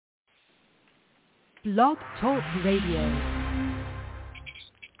Blog Talk Radio.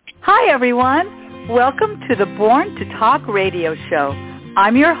 Hi, everyone. Welcome to the Born to Talk radio show.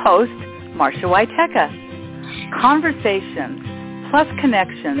 I'm your host, Marcia Waiteka. Conversations plus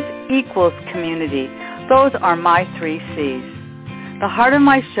connections equals community. Those are my 3 C's. The heart of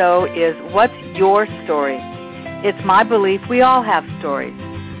my show is, what's your story? It's my belief we all have stories.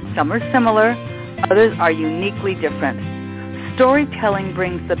 Some are similar, others are uniquely different. Storytelling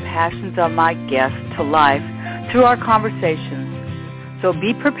brings the passions of my guests to life through our conversations. So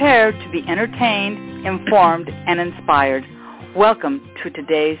be prepared to be entertained, informed, and inspired. Welcome to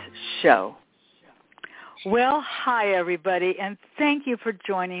today's show. Well, hi, everybody, and thank you for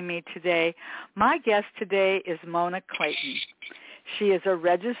joining me today. My guest today is Mona Clayton. She is a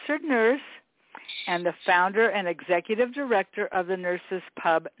registered nurse and the founder and executive director of the Nurses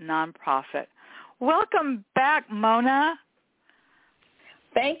Pub nonprofit. Welcome back, Mona.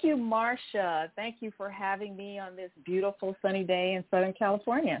 Thank you, Marcia. Thank you for having me on this beautiful sunny day in Southern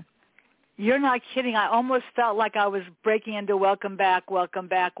California. You're not kidding. I almost felt like I was breaking into welcome back, welcome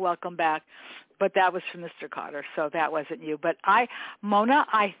back, welcome back. But that was from Mr. Carter, so that wasn't you. But Mona,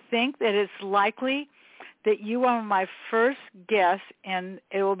 I think that it's likely that you are my first guest, and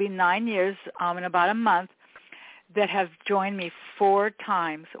it will be 9 years in about a month, that have joined me 4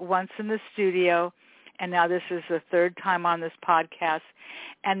 times, once in the studio, and now this is the 3rd time on this podcast.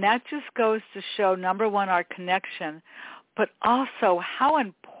 And that just goes to show, number one, our connection, but also how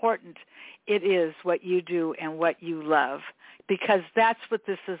important it is what you do and what you love, because that's what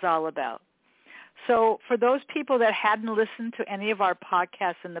this is all about. So for those people that hadn't listened to any of our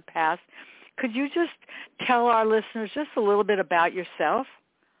podcasts in the past, could you just tell our listeners just a little bit about yourself?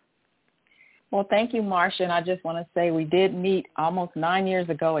 Well, thank you, Marcia, and I just want to say we did meet almost 9 years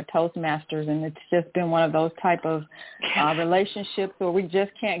ago at Toastmasters, and it's just been one of those type of relationships where we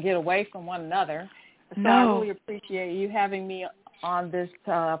just can't get away from one another. So I really appreciate you having me on this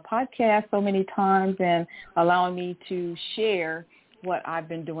podcast so many times and allowing me to share what I've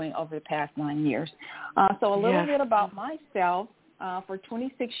been doing over the past 9 years. So a little bit about myself. For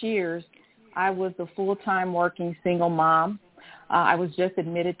 26 years, I was a full-time working single mom. I was just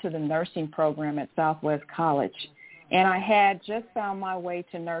admitted to the nursing program at Southwest College, and I had just found my way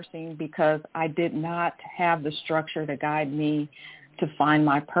to nursing because I did not have the structure to guide me to find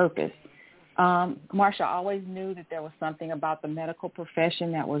my purpose. Marcia, I always knew that there was something about the medical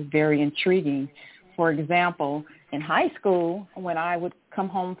profession that was very intriguing. For example, in high school, when I would come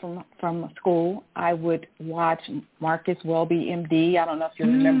home from school, I would watch Marcus Welby, MD. I don't know if you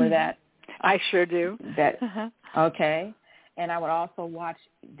remember that. I sure do. Okay. And I would also watch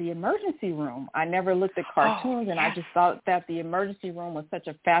the emergency room. I never looked at cartoons, and I just thought that the emergency room was such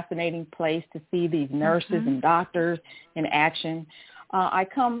a fascinating place to see these nurses and doctors in action. I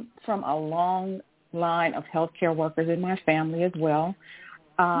come from a long line of healthcare workers in my family as well.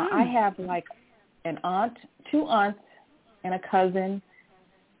 I have like an aunt, 2 aunts, and a cousin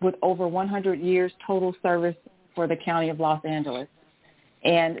with over 100 years total service for the county of Los Angeles.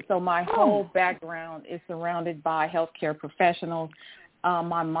 And so my whole background is surrounded by healthcare professionals.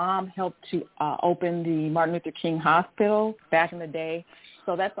 My mom helped to open the Martin Luther King Hospital back in the day.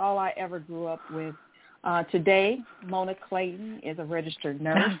 So that's all I ever grew up with. Today, Mona Clayton is a registered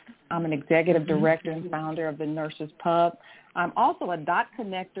nurse. I'm an executive director and founder of the Nurses Pub. I'm also a dot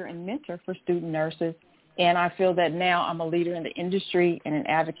connector and mentor for student nurses. And I feel that now I'm a leader in the industry and an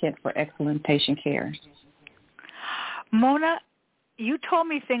advocate for excellent patient care. Mona, you told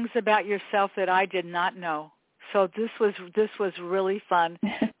me things about yourself that I did not know. So this was really fun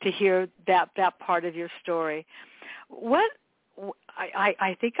to hear that part of your story.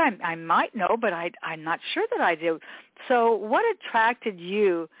 I think I might know, but I'm not sure that I do. So what attracted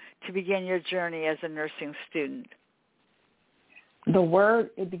you to begin your journey as a nursing student? The word,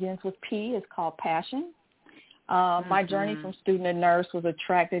 it begins with P, is called passion. My journey from student to nurse was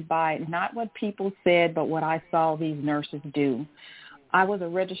attracted by not what people said, but what I saw these nurses do. I was a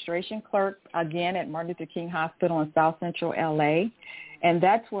registration clerk, again, at Martin Luther King Hospital in South Central L.A., and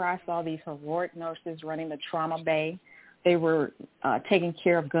that's where I saw these heroic nurses running the trauma bay. They were taking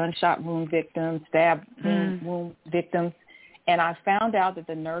care of gunshot wound victims, stab wound victims, and I found out that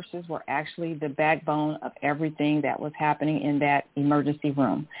the nurses were actually the backbone of everything that was happening in that emergency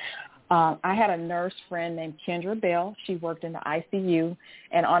room. I had a nurse friend named Kendra Bell. She worked in the ICU,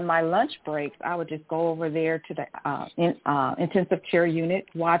 and on my lunch breaks, I would just go over there to the intensive care unit,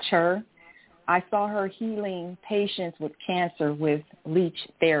 watch her. I saw her healing patients with cancer with leech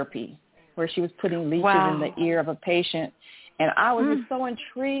therapy, where she was putting leeches in the ear of a patient. And I was just so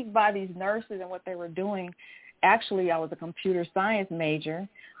intrigued by these nurses and what they were doing. Actually, I was a computer science major,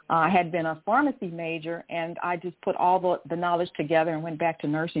 I had been a pharmacy major, and I just put all the knowledge together and went back to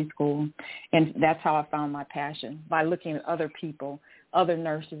nursing school. And that's how I found my passion, by looking at other people, other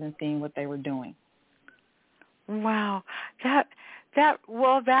nurses, and seeing what they were doing. Wow. That's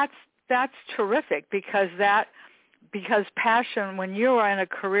terrific, because passion, when you are in a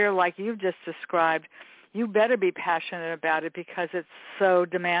career like you've just described, you better be passionate about it, because it's so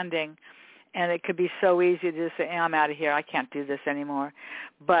demanding. And it could be so easy to just say, I'm out of here, I can't do this anymore.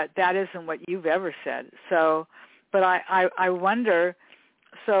 But that isn't what you've ever said. So, but I wonder,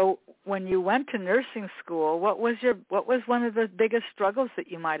 so when you went to nursing school, what was one of the biggest struggles that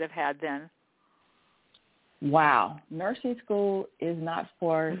you might have had then? Wow. Nursing school is not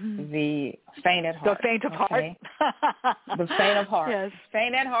for the faint at heart. The faint of heart? The faint of heart. Yes.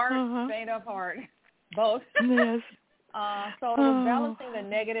 Faint at heart, faint of heart. Both. Yes. So it was balancing the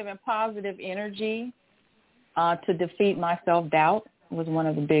negative and positive energy to defeat my self-doubt was one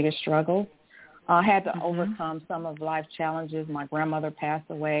of the biggest struggles. I had to overcome some of life's challenges. My grandmother passed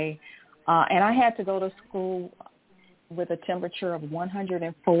away, and I had to go to school with a temperature of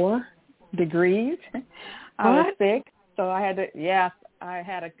 104 degrees. I was sick, so I had to, I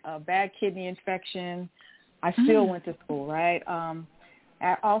had a bad kidney infection. I still went to school, right?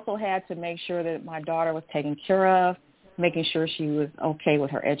 I also had to make sure that my daughter was taken care of, making sure she was okay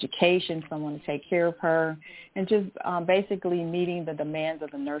with her education, someone to take care of her, and just basically meeting the demands of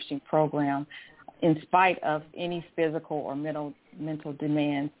the nursing program in spite of any physical or mental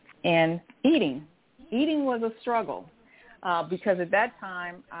demands. And eating was a struggle because at that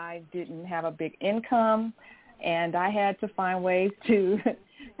time I didn't have a big income, and I had to find ways to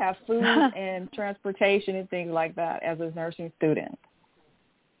have food and transportation and things like that as a nursing student.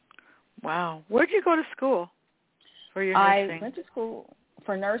 Wow. Where did you go to school for your nursing? I went to school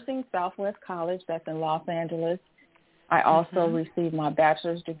for nursing, Southwest College, that's in Los Angeles. I also received my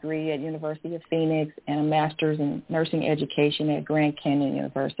bachelor's degree at University of Phoenix and a master's in nursing education at Grand Canyon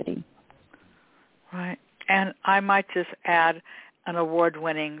University. Right. And I might just add an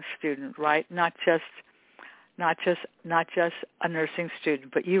award-winning student, right? Not just a nursing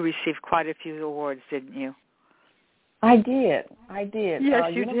student, but you received quite a few awards, didn't you? I did.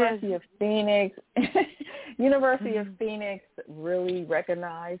 Yes, you University did. of Phoenix. University of Phoenix really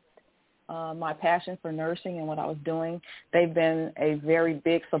recognized my passion for nursing and what I was doing. They've been a very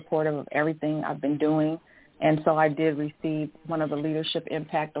big supporter of everything I've been doing, and so I did receive one of the Leadership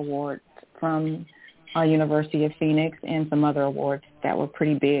Impact Awards from University of Phoenix and some other awards that were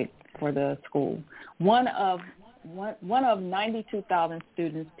pretty big for the school. One of 92,000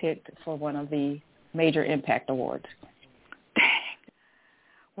 students picked for one of the major impact awards. Dang.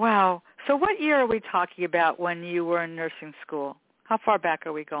 Wow. So what year are we talking about when you were in nursing school? How far back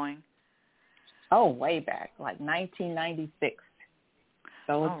are we going? Oh, way back, like 1996.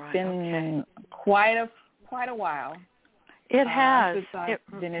 So it's been quite a while. It has. Since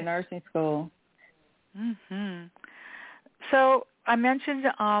I've been in nursing school. Mm-hmm. So I mentioned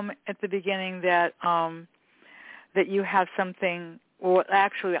at the beginning that that you have something. Well,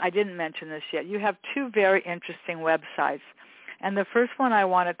 actually, I didn't mention this yet. You have two very interesting websites. And the first one I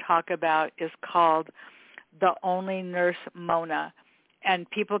want to talk about is called The Only Nurse Mona. And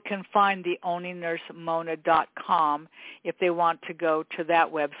people can find the onlynursemona.com if they want to go to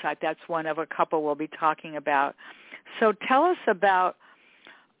that website. That's one of a couple we'll be talking about. So tell us about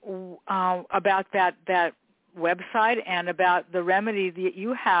that website and about the remedy that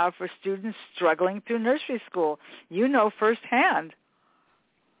you have for students struggling through nursery school. You know firsthand.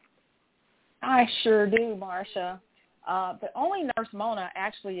 I sure do, Marsha. The Only Nurse Mona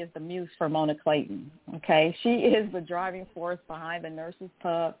actually is the muse for Mona Clayton, okay? She is the driving force behind the Nurses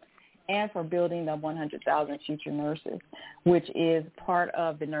Pub and for building the 100,000 Future Nurses, which is part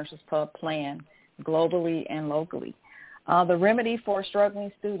of the Nurses Pub plan globally and locally. The remedy for a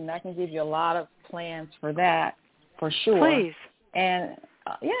struggling student, I can give you a lot of plans for that, for sure. Please. And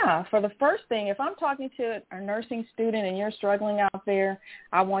for the first thing, if I'm talking to a nursing student and you're struggling out there,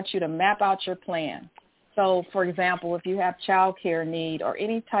 I want you to map out your plan. So, for example, if you have child care need or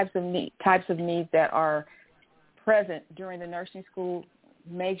any types of needs that are present during the nursing school,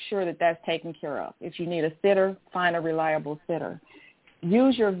 make sure that that's taken care of. If you need a sitter, find a reliable sitter.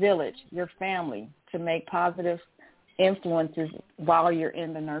 Use your village, your family, to make positive influences while you're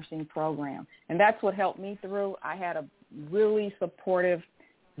in the nursing program. And that's what helped me through. I had a really supportive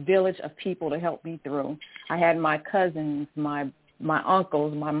village of people to help me through. I had my cousins, my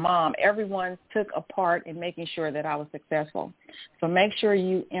uncles, my mom, everyone took a part in making sure that I was successful. So make sure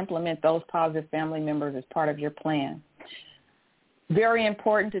you implement those positive family members as part of your plan. Very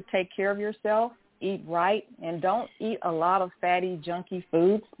important to take care of yourself eat right, and don't eat a lot of fatty, junky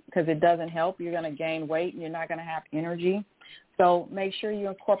foods because it doesn't help. You're going to gain weight and you're not going to have energy. So make sure you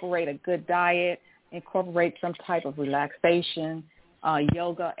incorporate a good diet, incorporate some type of relaxation,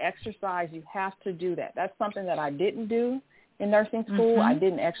 yoga, exercise. You have to do that. That's something that I didn't do in nursing school. I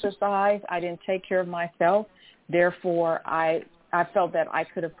didn't exercise. I didn't take care of myself. Therefore, I felt that I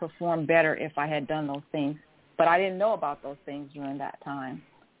could have performed better if I had done those things. But I didn't know about those things during that time.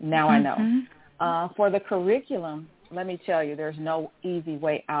 Now I know. For the curriculum, let me tell you, there's no easy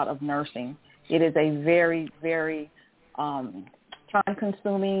way out of nursing. It is a very, very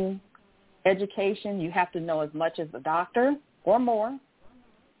time-consuming education. You have to know as much as the doctor or more.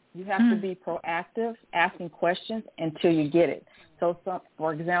 You have to be proactive, asking questions until you get it. So,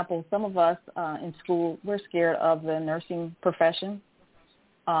 for example, some of us in school, we're scared of the nursing profession.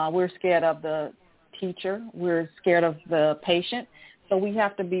 We're scared of the teacher. We're scared of the patient. So we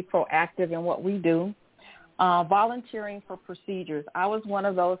have to be proactive in what we do. Volunteering for procedures. I was one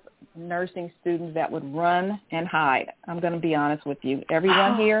of those nursing students that would run and hide. I'm going to be honest with you.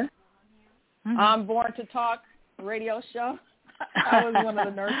 Everyone here, I'm Born to Talk radio show. I was one of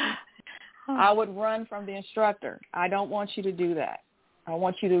the nurses. I would run from the instructor. I don't want you to do that. I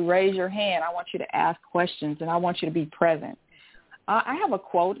want you to raise your hand. I want you to ask questions, and I want you to be present. I have a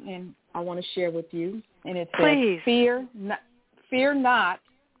quote, and I want to share with you, and it says, fear not,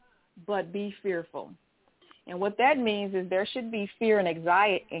 but be fearful. And what that means is there should be fear and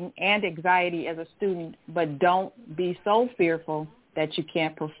anxiety as a student, but don't be so fearful that you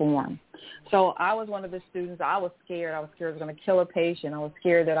can't perform. So I was one of the students. I was scared. I was scared I was going to kill a patient. I was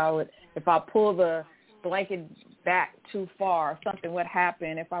scared that if I pull the blanket back too far, something would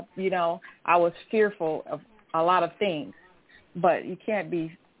happen. If I was fearful of a lot of things. But you can't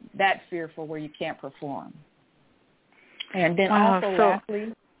be that fearful where you can't perform. And then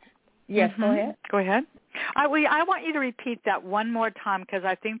lastly, yes, go ahead. Go ahead. I want you to repeat that one more time because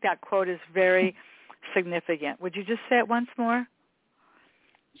I think that quote is very significant. Would you just say it once more?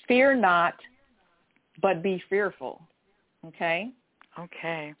 Fear not, but be fearful. Okay?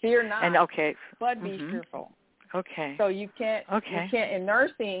 Okay. Fear not, but be fearful. Okay. So you can't in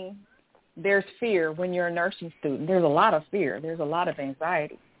nursing, there's fear when you're a nursing student. There's a lot of fear. There's a lot of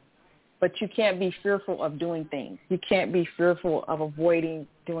anxiety. But you can't be fearful of doing things. You can't be fearful of avoiding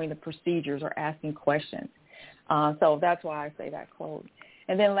doing the procedures or asking questions. So that's why I say that quote.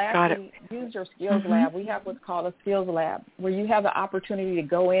 And then lastly, use your skills lab. We have what's called a skills lab where you have the opportunity to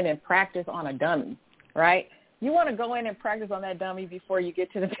go in and practice on a dummy, right? You want to go in and practice on that dummy before you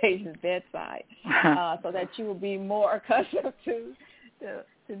get to the patient's bedside so that you will be more accustomed to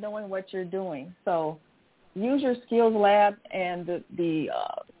knowing what you're doing. So use your skills lab and the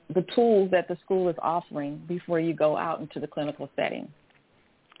tools that the school is offering before you go out into the clinical setting.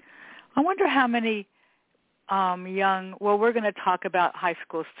 I wonder how many we're going to talk about high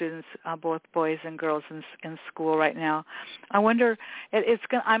school students, both boys and girls in school right now. I wonder,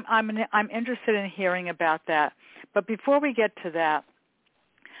 I'm interested in hearing about that. But before we get to that,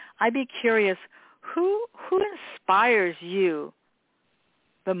 I'd be curious, who inspires you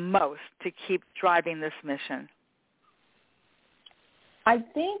the most to keep driving this mission? I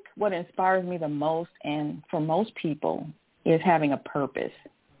think what inspires me the most, and for most people, is having a purpose.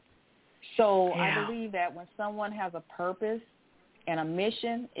 So I believe that when someone has a purpose and a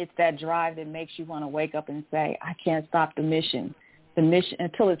mission, it's that drive that makes you want to wake up and say, I can't stop the mission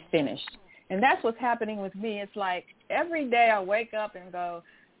until it's finished. And that's what's happening with me. It's like every day I wake up and go,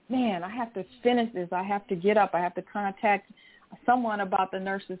 man, I have to finish this. I have to get up. I have to contact someone about the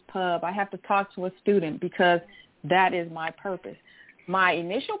nurses pub. I have to talk to a student because that is my purpose. My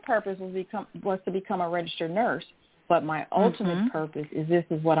initial purpose was to become a registered nurse, but my ultimate purpose is this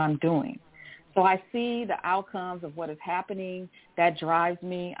is what I'm doing. So I see the outcomes of what is happening. That drives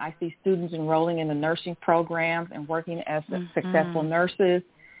me. I see students enrolling in the nursing programs and working as successful nurses,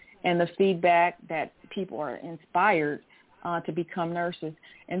 and the feedback that people are inspired to become nurses.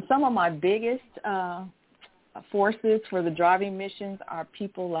 And some of my biggest forces for the driving missions are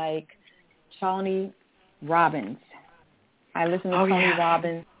people like Tony Robbins. I listen to Tony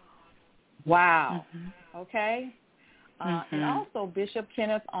Robbins. Wow. Okay. And also Bishop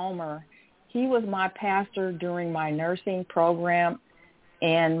Kenneth Omer. He was my pastor during my nursing program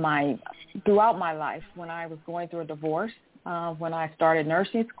and throughout my life when I was going through a divorce. When I started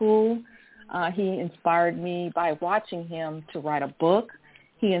nursing school, he inspired me by watching him to write a book.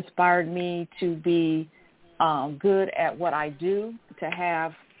 He inspired me to be good at what I do, to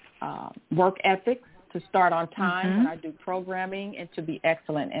have work ethics, to start on time when I do programming, and to be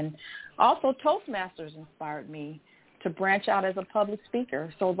excellent. And also Toastmasters inspired me to branch out as a public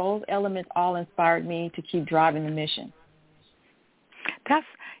speaker. So those elements all inspired me to keep driving the mission. That's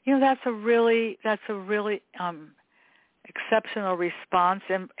a really exceptional response,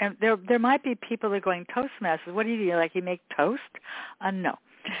 and there might be people that are going, Toastmasters, what do? Like you make toast? No.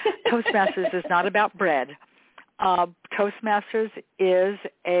 Toastmasters is not about bread. Toastmasters is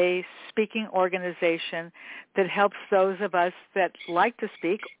a speaking organization that helps those of us that like to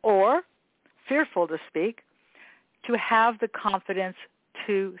speak or fearful to speak to have the confidence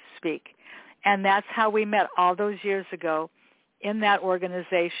to speak. And that's how we met all those years ago in that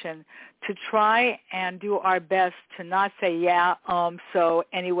organization, to try and do our best to not say, so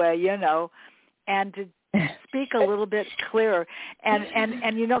anyway, and to speak a little bit clearer. And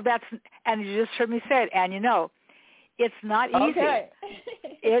that's, and you just heard me say it, and it's not easy. Okay.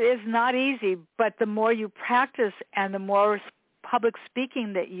 It is not easy, but the more you practice and the more public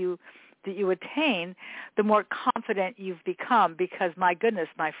speaking that you attain, the more confident you've become, because my goodness,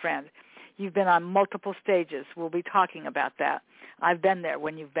 my friend, you've been on multiple stages. We'll be talking about that. I've been there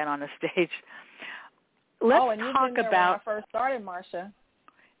when you've been on a stage. Let's and you've talk been there about. when I first started, Marcia.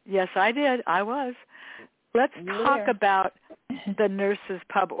 Yes, I did. I was. Let's talk about the Nurses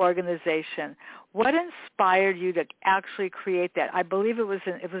Pub organization. What inspired you to actually create that? I believe it was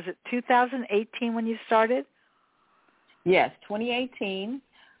 2018 when you started? Yes, 2018.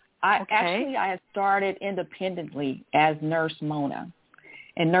 I had started independently as Nurse Mona.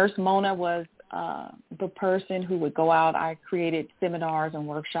 And Nurse Mona was the person who would go out. I created seminars and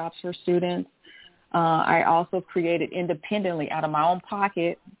workshops for students. I also created independently out of my own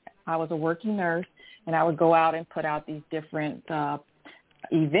pocket. I was a working nurse, and I would go out and put out these different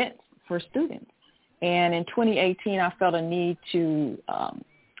events for students. And in 2018, I felt a need to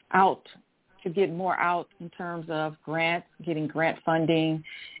get more out in terms of grants, getting grant funding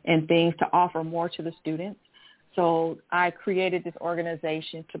and things to offer more to the students. So I created this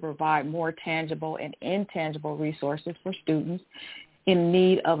organization to provide more tangible and intangible resources for students in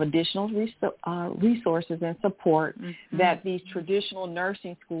need of additional resources and support that these traditional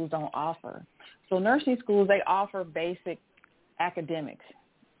nursing schools don't offer. So nursing schools, they offer basic academics,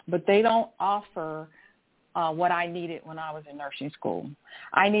 but they don't offer what I needed when I was in nursing school.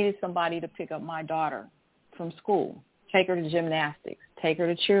 I needed somebody to pick up my daughter from school, take her to gymnastics, take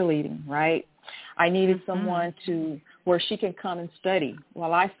her to cheerleading, right? I needed someone where she can come and study.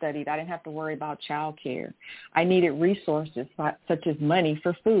 While I studied, I didn't have to worry about child care. I needed resources such as money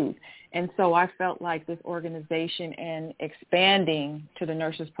for food. And so I felt like this organization and expanding to the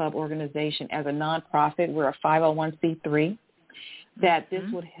Nurses Pub organization as a nonprofit, we're a 501c3, that this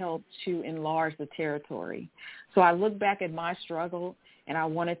would help to enlarge the territory. So I look back at my struggle, and I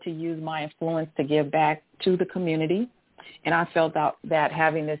wanted to use my influence to give back to the community. And I felt that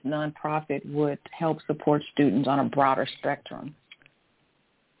having this nonprofit would help support students on a broader spectrum.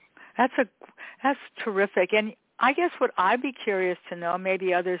 That's terrific. And I guess what I'd be curious to know,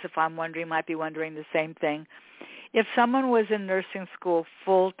 maybe others, if I'm wondering, might be wondering the same thing. If someone was in nursing school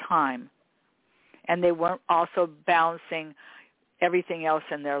full time and they weren't also balancing everything else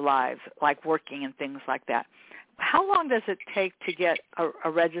in their lives, like working and things like that, how long does it take to get a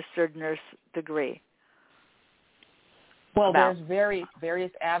registered nurse degree? Well, there's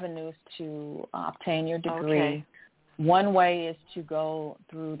various avenues to obtain your degree. Okay. One way is to go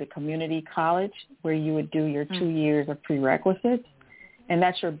through the community college, where you would do your 2 years of prerequisites, and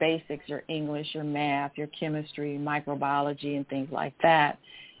that's your basics, your English, your math, your chemistry, microbiology, and things like that.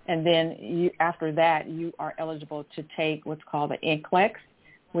 And then after that, you are eligible to take what's called the NCLEX,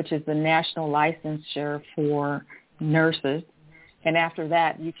 which is the National Licensure for Nurses. And after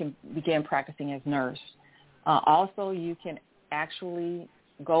that, you can begin practicing as nurse. Also, you can actually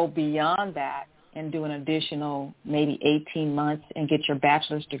go beyond that and do an additional maybe 18 months and get your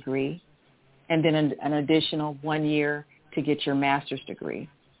bachelor's degree, and then an additional 1 year to get your master's degree.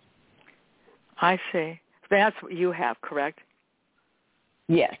 I see. That's what you have, correct?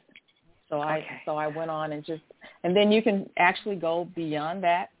 Yes. So I went on and then you can actually go beyond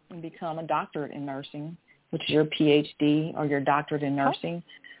that and become a doctorate in nursing, which is your PhD or your doctorate in nursing,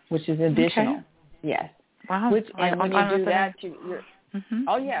 which is additional. Okay. Yes. Wow. And when you do that, you're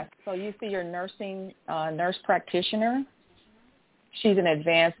oh, yes. So you see your nurse practitioner. She's an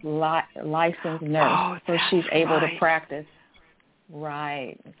advanced licensed nurse, so she's able to practice.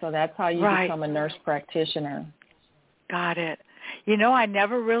 Right. So that's how you become a nurse practitioner. Got it. I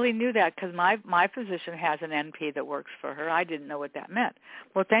never really knew that, because my physician has an NP that works for her. I didn't know what that meant.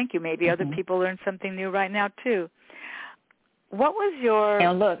 Well, thank you. Maybe other people learn something new right now, too. What was your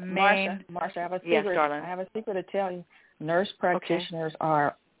and look, main... Marsha, I have a secret. Yes, darling. I have a secret to tell you. Nurse practitioners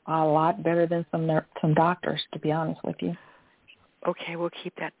are a lot better than some doctors, to be honest with you. Okay, we'll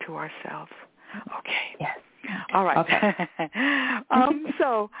keep that to ourselves. Okay. Yes. All right. Okay.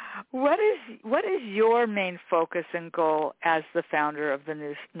 So what is your main focus and goal as the founder of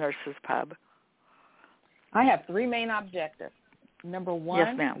the Nurses Pub? I have three main objectives. Number one,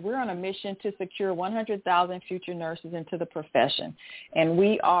 yes, ma'am. We're on a mission to secure 100,000 future nurses into the profession, and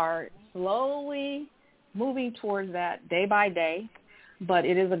we are slowly moving towards that day by day, but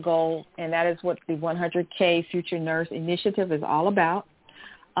it is a goal, and that is what the 100K Future Nurse Initiative is all about.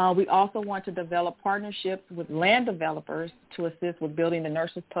 We also want to develop partnerships with land developers to assist with building the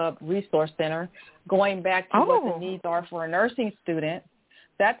Nurses Pub Resource Center, going back to what the needs are for a nursing student.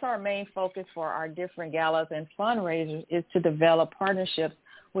 That's our main focus for our different galas and fundraisers, is to develop partnerships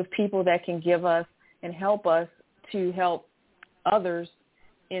with people that can give us and help us to help others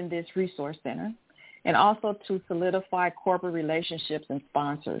in this resource center, and also to solidify corporate relationships and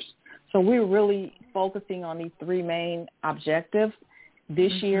sponsors. So we're really focusing on these three main objectives.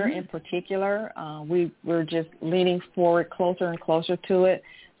 This year in particular, we're just leaning forward closer and closer to it,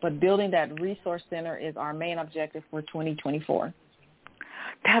 but building that resource center is our main objective for 2024.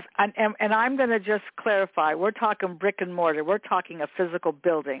 And I'm going to just clarify, we're talking brick and mortar. We're talking a physical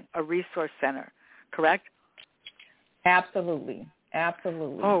building, a resource center, correct? Absolutely.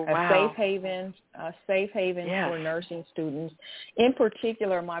 Absolutely. Oh, wow. A safe haven yes. for nursing students. In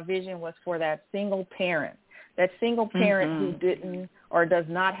particular, my vision was for that single parent who didn't or does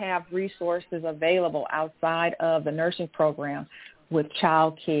not have resources available outside of the nursing program, with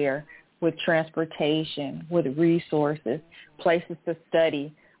child care, with transportation, with resources, places to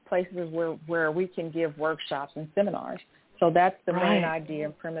study, places where we can give workshops and seminars. So that's the main idea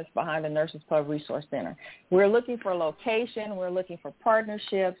and premise behind the Nurses Pub Resource Center. We're looking for a location. We're looking for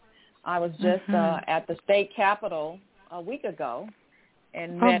partnerships. I was just at the state capitol a week ago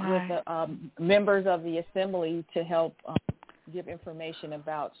and met with the members of the assembly to help give information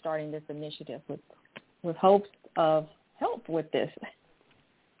about starting this initiative with hopes of help with this.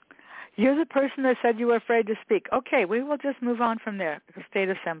 You're the person that said you were afraid to speak. Okay, we will just move on from there, the state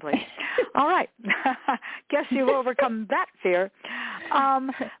assembly. All right. Guess you've overcome that fear.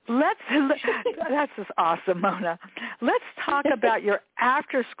 That's just awesome, Mona. Let's talk about your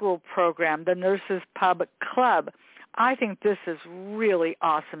after-school program, the Nurses Pub Club. I think this is really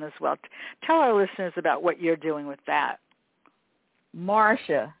awesome as well. Tell our listeners about what you're doing with that.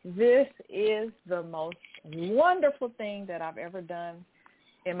 Marcia, this is the most wonderful thing that I've ever done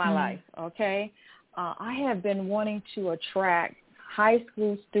in my life, okay? I have been wanting to attract high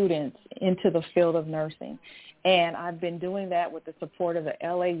school students into the field of nursing, and I've been doing that with the support of the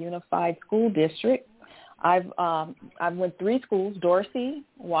LA Unified School District. I've went 3 schools: Dorsey,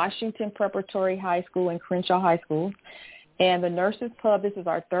 Washington Preparatory High School, and Crenshaw High School. And the Nurses Pub, this is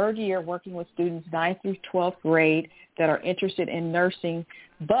our 3rd year working with students 9th through 12th grade that are interested in nursing.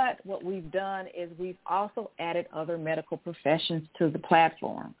 But what we've done is we've also added other medical professions to the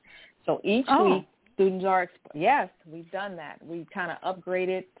platform. So each week, students are, yes, we've done that. We kind of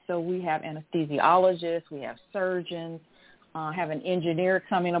upgraded. So we have anesthesiologists, we have surgeons, have an engineer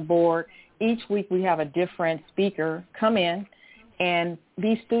coming aboard. Each week we have a different speaker come in, and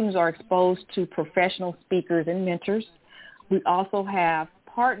these students are exposed to professional speakers and mentors. We also have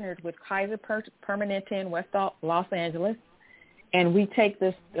partnered with Kaiser Permanente in West Los Angeles, and we take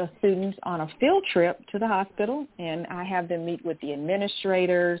the students on a field trip to the hospital, and I have them meet with the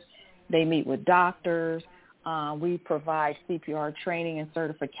administrators. They meet with doctors. We provide CPR training and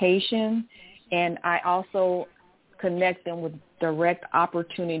certification, and I also connect them with direct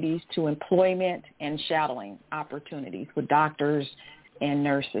opportunities to employment and shadowing opportunities with doctors and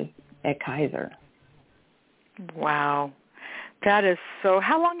nurses at Kaiser. Wow. That is so.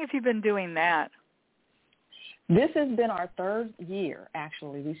 How long have you been doing that? This has been our 3rd year,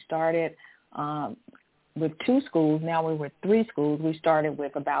 actually. We started with 2 schools. Now we're with 3 schools. We started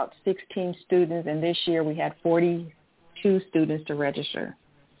with about 16 students, and this year we had 42 students to register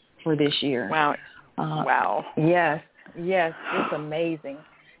for this year. Wow. Wow. Yes, it's amazing.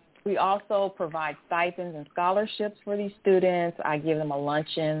 We also provide stipends and scholarships for these students. I give them a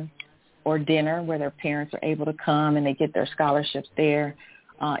luncheon or dinner where their parents are able to come and they get their scholarships there.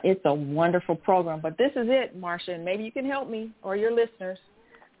 It's a wonderful program. But this is it, Marcia, and maybe you can help me or your listeners.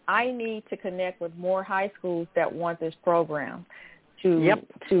 I need to connect with more high schools that want this program,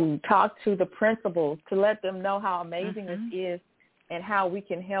 to talk to the principals, to let them know how amazing this is and how we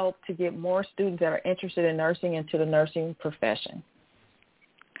can help to get more students that are interested in nursing into the nursing profession.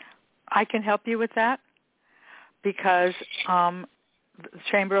 I can help you with that because the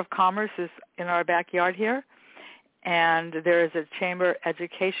Chamber of Commerce is in our backyard here, and there is a chamber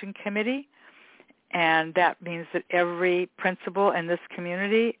education committee, and that means that every principal in this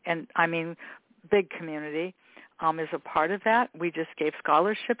community, and I mean big community, is a part of that. We just gave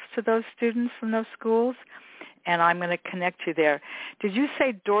scholarships to those students from those schools, and I'm going to connect you there. Did you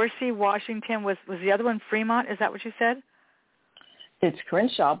say Dorsey, Washington? Was the other one Fremont? Is that what you said? It's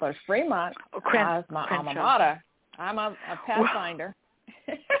Crenshaw, but Fremont is my Crenshaw. alma mater. I'm a pathfinder.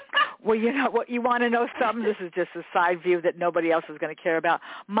 Well, you know what? You want to know something? This is just a side view that nobody else is going to care about.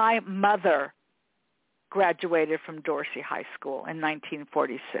 My mother graduated from Dorsey High School in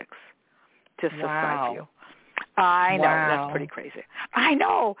 1946. Just a side view. I know. Wow. That's pretty crazy. I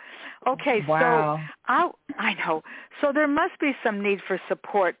know. Okay, wow. So I know. So there must be some need for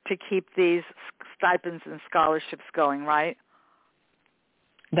support to keep these stipends and scholarships going, right?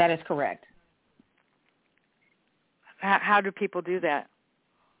 That is correct. How do people do that?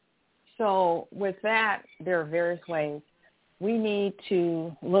 So with that, there are various ways. We need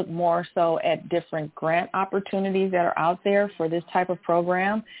to look more so at different grant opportunities that are out there for this type of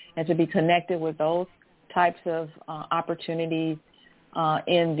program and to be connected with those types of opportunities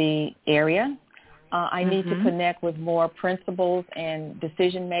in the area. I need to connect with more principals and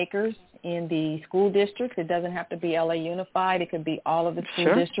decision makers in the school districts. It doesn't have to be LA Unified. It could be all of the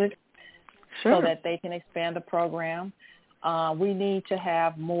school districts so that they can expand the program. We need to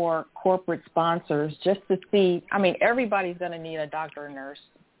have more corporate sponsors just to see. I mean, everybody's going to need a doctor or nurse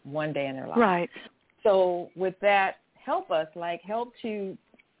one day in their life. Right. So with that, help to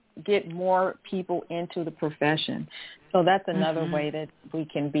get more people into the profession. So that's another way that we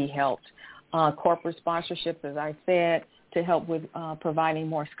can be helped. Corporate sponsorships, as I said, to help with providing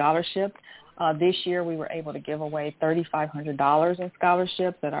more scholarships. This year we were able to give away $3,500 in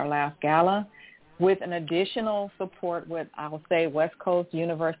scholarships at our last gala, with an additional support with, I will say, West Coast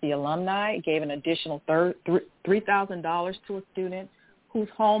University alumni. It gave an additional $3,000 to a student whose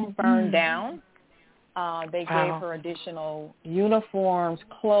home burned down. They gave her additional uniforms,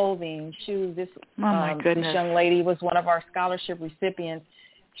 clothing, shoes. This young lady was one of our scholarship recipients.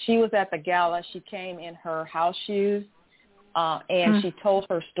 She was at the gala. She came in her house shoes, and she told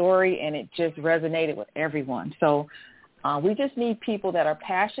her story, and it just resonated with everyone. So we just need people that are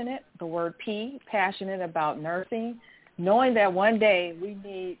passionate, the word P, passionate about nursing, knowing that one day we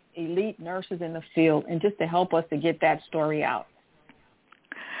need elite nurses in the field and just to help us to get that story out.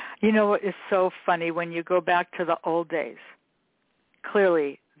 You know what is so funny when you go back to the old days?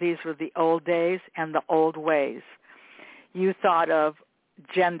 Clearly, these were the old days and the old ways. You thought of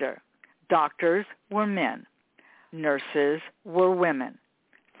gender. Doctors were men. Nurses were women.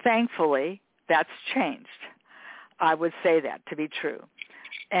 Thankfully, that's changed. I would say that to be true.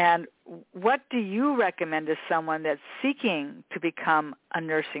 And what do you recommend to someone that's seeking to become a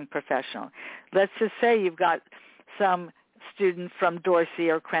nursing professional? Let's just say you've got some student from Dorsey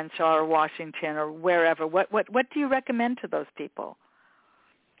or Crenshaw or Washington or wherever. What do you recommend to those people?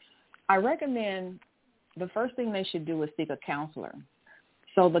 I recommend the first thing they should do is seek a counselor.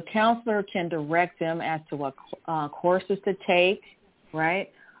 So the counselor can direct them as to what courses to take, right?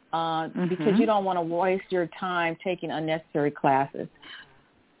 Because you don't want to waste your time taking unnecessary classes.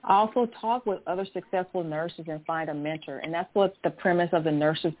 Also talk with other successful nurses and find a mentor. And that's what the premise of the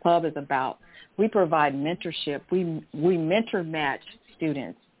Nurses Club is about. We provide mentorship. We mentor match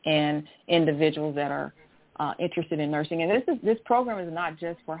students and individuals that are interested in nursing. And this program is not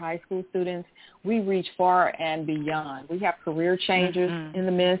just for high school students. We reach far and beyond. We have career changers in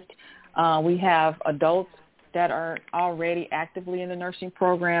the midst. We have adults that are already actively in the nursing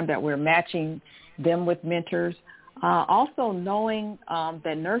program that we're matching them with mentors. Also knowing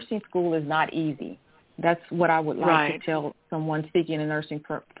that nursing school is not easy. That's what I would like to tell someone seeking a nursing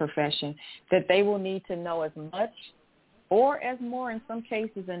profession, that they will need to know as much or as more in some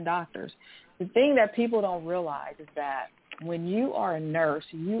cases than doctors. The thing that people don't realize is that when you are a nurse,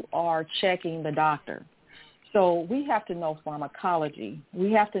 you are checking the doctor. So we have to know pharmacology.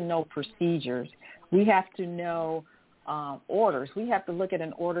 We have to know procedures. We have to know orders. We have to look at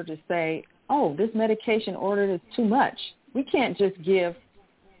an order to say, oh, this medication ordered is too much. We can't just give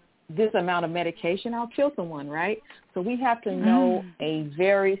this amount of medication. I'll kill someone, right? So we have to know a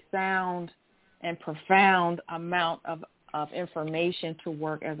very sound and profound amount of information to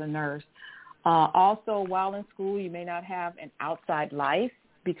work as a nurse. Also, while in school, you may not have an outside life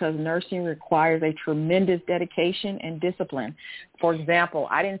because nursing requires a tremendous dedication and discipline. For example,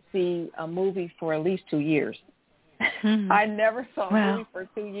 I didn't see a movie for at least 2 years. I never saw a movie for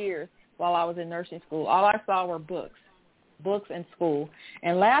 2 years while I was in nursing school. All I saw were books in school.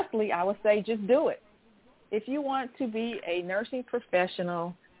 And lastly, I would say just do it. If you want to be a nursing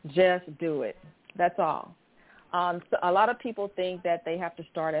professional, just do it. That's all. So a lot of people think that they have to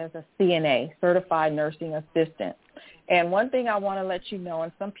start as a CNA, Certified Nursing Assistant. And one thing I want to let you know,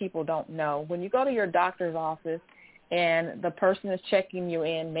 and some people don't know, when you go to your doctor's office and the person that's checking you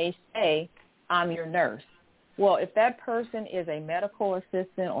in may say, I'm your nurse. Well, if that person is a medical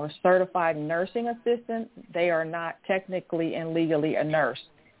assistant or certified nursing assistant, they are not technically and legally a nurse,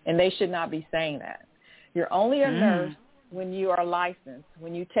 and they should not be saying that. You're only a nurse when you are licensed.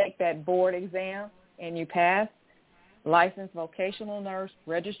 When you take that board exam and you pass, licensed vocational nurse,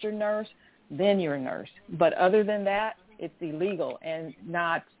 registered nurse, then you're a nurse. But other than that, it's illegal and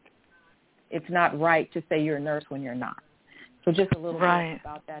it's not right to say you're a nurse when you're not. So just a little bit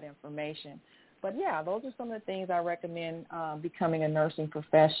about that information. But, yeah, those are some of the things I recommend becoming a nursing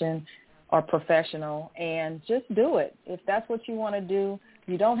professional, and just do it. If that's what you want to do,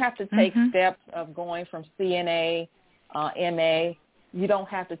 you don't have to take steps of going from CNA, MA. You don't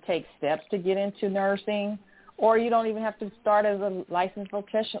have to take steps to get into nursing, or you don't even have to start as a licensed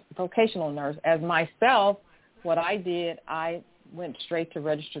vocational nurse. As myself, what I did, I went straight to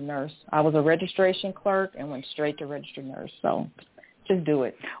registered nurse. I was a registration clerk and went straight to registered nurse. So just do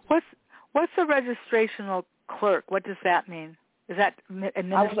it. What's a registrational clerk? What does that mean? Is that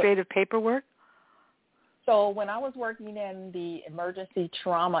administrative paperwork? So when I was working in the emergency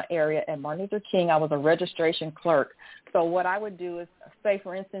trauma area at Martin Luther King, I was a registration clerk. So what I would do is, say,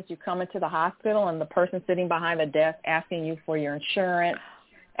 for instance, you come into the hospital and the person sitting behind the desk asking you for your insurance,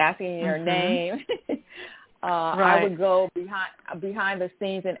 asking your name. I would go behind the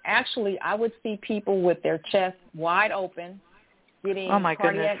scenes, and actually I would see people with their chests wide open, getting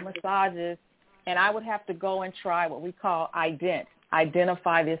cardiac massages, and I would have to go and try what we call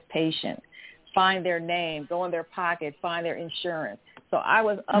identify this patient, find their name, go in their pocket, find their insurance. So I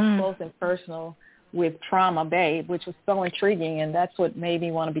was up close and personal with Trauma Bay, which was so intriguing, and that's what made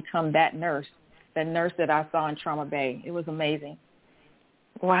me want to become that nurse that I saw in Trauma Bay. It was amazing.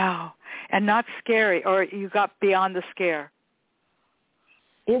 Wow. And not scary, or you got beyond the scare?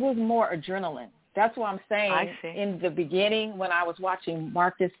 It was more adrenaline. That's what I'm saying. I see. In the beginning, when I was watching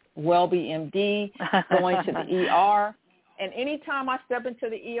Marcus Welby, MD, going to the ER, and anytime I step into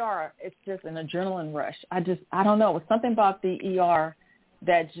the ER, it's just an adrenaline rush. I don't know. It was something about the ER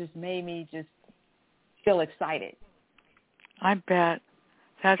that just made me just feel excited. I bet.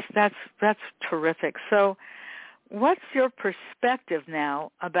 That's terrific. So what's your perspective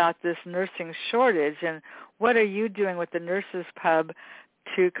now about this nursing shortage, and what are you doing with the Nurses Pub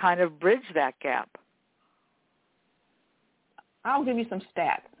to kind of bridge that gap? I'll give you some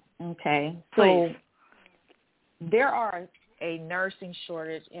stats, okay? Please. So there are a nursing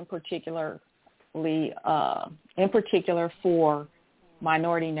shortage in particular for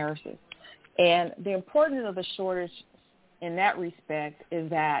minority nurses. And the importance of the shortage in that respect is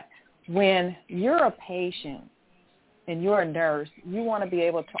that when you're a patient and you're a nurse, you want to be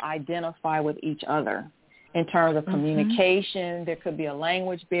able to identify with each other in terms of communication. There could be a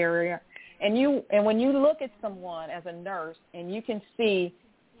language barrier. And when you look at someone as a nurse and you can see,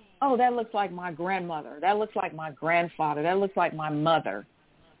 oh, that looks like my grandmother, that looks like my grandfather, that looks like my mother.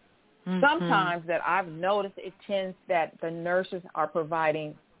 Sometimes that I've noticed, it tends that the nurses are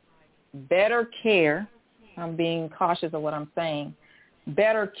providing better care. I'm being cautious of what I'm saying.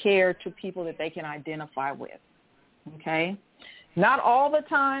 Better care to people that they can identify with. Okay? Not all the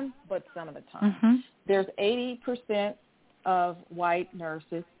time, but some of the time. There's 80% of white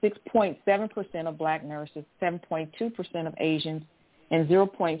nurses, 6.7% of black nurses, 7.2% of Asians, and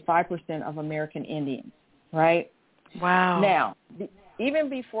 0.5% of American Indians, right? Wow. Now, even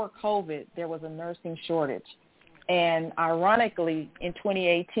before COVID, there was a nursing shortage. And ironically, in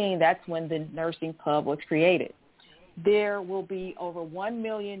 2018, that's when the nursing pub was created. There will be over 1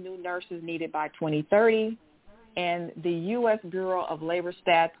 million new nurses needed by 2030, and the U.S. Bureau of Labor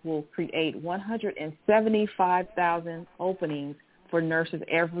Stats will create 175,000 openings for nurses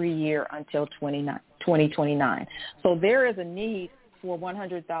every year until 2029. So there is a need for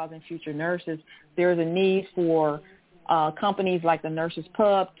 100,000 future nurses. There is a need for companies like the Nurses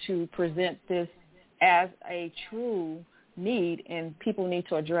Pub to present this as a true need, and people need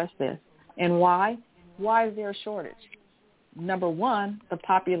to address this. And why? Why is there a shortage? Number one, the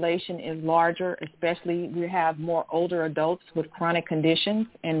population is larger, especially we have more older adults with chronic conditions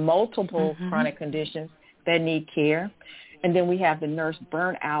and multiple chronic conditions that need care. And then we have the nurse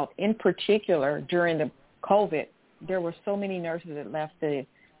burnout. In particular, during the COVID, there were so many nurses that left the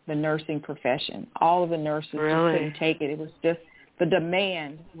nursing profession. All of the nurses just couldn't take it. It was just, the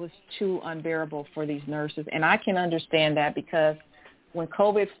demand was too unbearable for these nurses. And I can understand that because when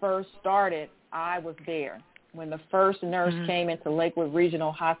COVID first started, I was there. When the first nurse came into Lakewood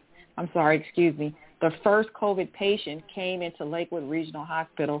Regional the first COVID patient came into Lakewood Regional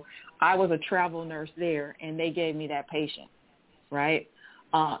Hospital, I was a travel nurse there, and they gave me that patient, right?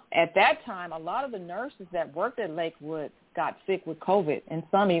 At that time, a lot of the nurses that worked at Lakewood got sick with COVID, and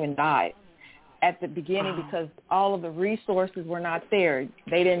some even died at the beginning because all of the resources were not there.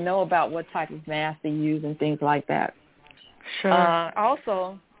 They didn't know about what type of mask to use and things like that. Sure.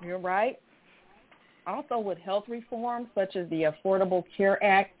 Also, you're right. Also with health reform, such as the Affordable Care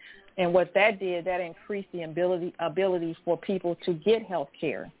Act, and what that did, that increased the ability for people to get health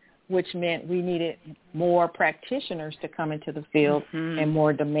care, which meant we needed more practitioners to come into the field and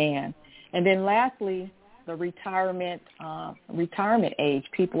more demand. And then lastly, the retirement age.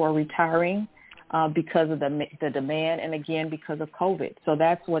 People are retiring because of the demand, and again, because of COVID. So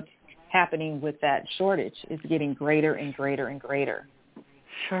that's what's happening with that shortage. It's getting greater and greater and greater.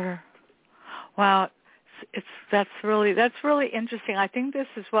 Sure. Wow. That's really interesting. I think this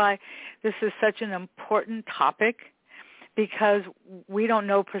is why this is such an important topic, because we don't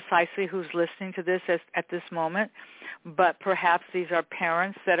know precisely who's listening to this at this moment, but perhaps these are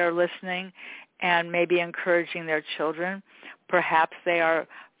parents that are listening and maybe encouraging their children. Perhaps they are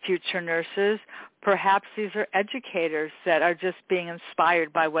future nurses. Perhaps these are educators that are just being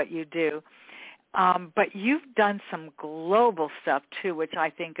inspired by what you do. But you've done some global stuff, too, which I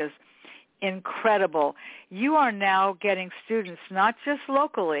think is incredible. You are now getting students, not just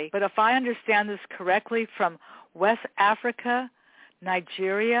locally, but if I understand this correctly, from West Africa,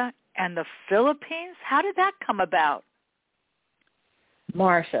 Nigeria, and the Philippines. How did that come about?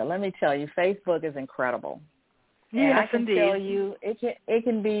 Marsha, let me tell you, Facebook is incredible. Yes, and I can indeed. tell you, it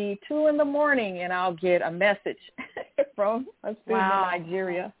can be 2 a.m. and I'll get a message from a student in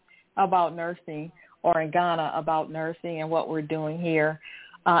Nigeria about nursing, or in Ghana about nursing and what we're doing here.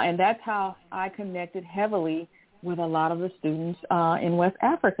 And that's how I connected heavily with a lot of the students in West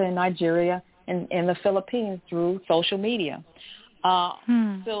Africa and Nigeria and the Philippines through social media.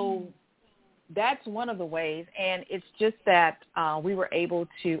 So that's one of the ways. And it's just that we were able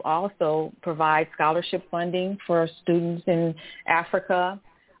to also provide scholarship funding for students in Africa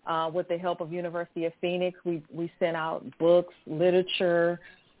with the help of University of Phoenix. We sent out books, literature.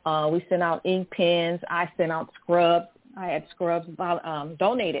 We sent out ink pens. I sent out scrubs. I had scrubs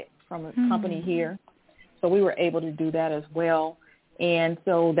donated from a company here. So we were able to do that as well. And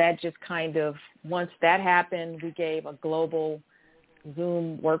so that just kind of, once that happened, we gave a global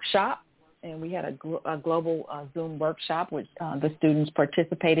Zoom workshop. And we had a global Zoom workshop, which the students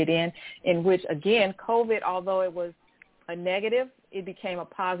participated in which, again, COVID, although it was a negative, it became a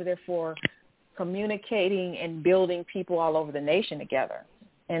positive for communicating and building people all over the nation together.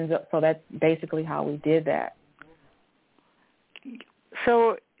 And so that's basically how we did that.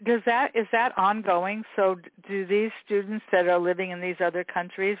 So is that ongoing? So do these students that are living in these other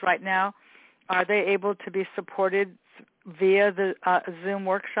countries right now, are they able to be supported via the Zoom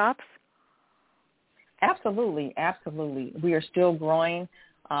workshops? Absolutely, absolutely. We are still growing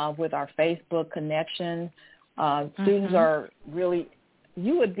with our Facebook connection. Students are really,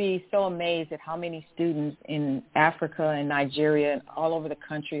 you would be so amazed at how many students in Africa and Nigeria and all over the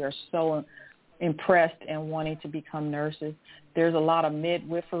country are so impressed and wanting to become nurses. There's a lot of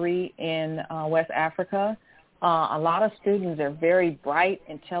midwifery in West Africa. A lot of students are very bright,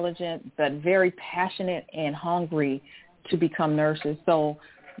 intelligent, but very passionate and hungry to become nurses. So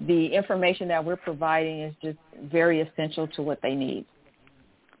the information that we're providing is just very essential to what they need.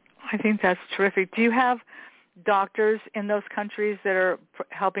 I think that's terrific. Do you have doctors in those countries that are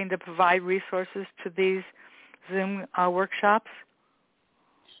helping to provide resources to these Zoom workshops?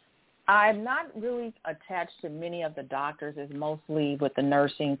 I'm not really attached to many of the doctors. It's mostly with the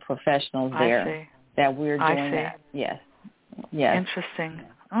nursing professionals there that we're doing that. Yes. Interesting.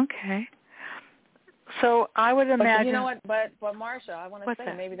 Okay. So I would imagine. But you know what? But Marsha, I want to say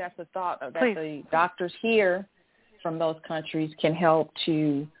that? Maybe that's a thought that Please. The doctors here from those countries can help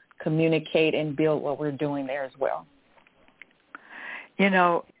to communicate and build what we're doing there as well. You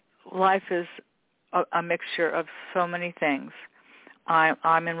know, life is a mixture of so many things.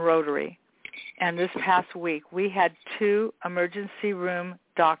 I'm in Rotary, and this past week we had 2 emergency room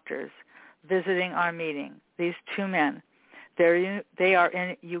doctors visiting our meeting. These 2 men, they are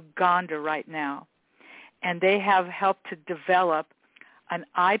in Uganda right now, and they have helped to develop an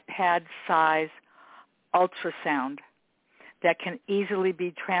iPad-size ultrasound that can easily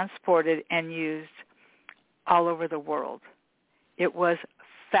be transported and used all over the world. It was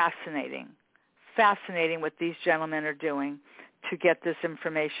fascinating what these gentlemen are doing to get this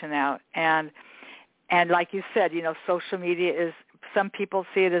information out. And like you said, you know, social media is, some people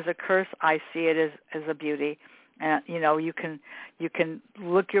see it as a curse. I see it as a beauty. And you can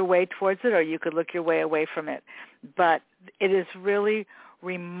look your way towards it, or you could look your way away from it. But it is really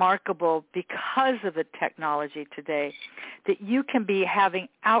remarkable because of the technology today that you can be having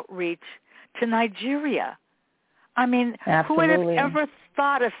outreach to Nigeria. I mean, Absolutely. Who would have ever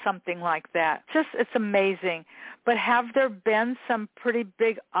thought of something like that? It's amazing. But have there been some pretty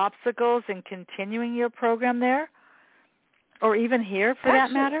big obstacles in continuing your program there, or even here for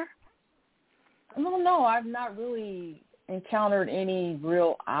that matter? Well, no, I've not really encountered any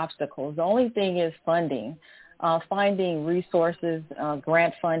real obstacles. The only thing is funding, finding resources,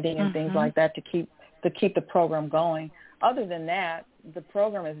 grant funding, and things like that to keep the program going. Other than that, the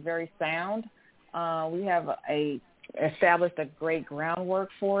program is very sound. We have established a great groundwork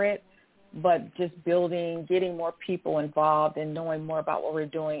for it, but just getting more people involved and knowing more about what we're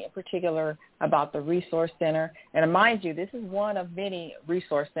doing, in particular about the resource center. And mind you, this is one of many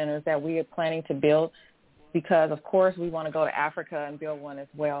resource centers that we are planning to build because, of course, we want to go to Africa and build one as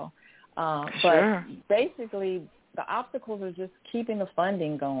well. Sure. But basically, the obstacles are just keeping the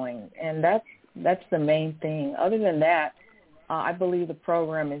funding going, and that's the main thing. Other than that, I believe the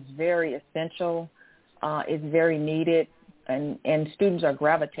program is very essential. It's very needed, and students are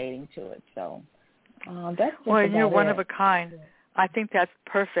gravitating to it. So that's just well, you're one it. of a kind. I think that's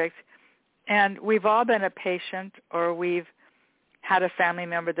perfect. And we've all been a patient, or we've had a family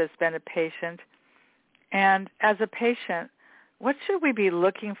member that's been a patient. And as a patient, what should we be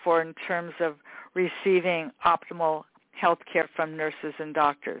looking for in terms of receiving optimal health care from nurses and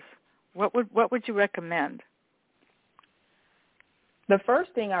doctors? What would you recommend? The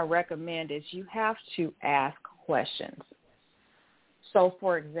first thing I recommend is you have to ask questions. So,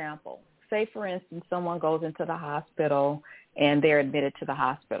 for example, say, for instance, someone goes into the hospital and they're admitted to the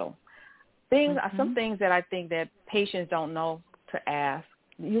hospital. Some things that I think that patients don't know to ask.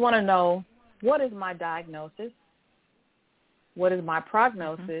 You want to know, what is my diagnosis? What is my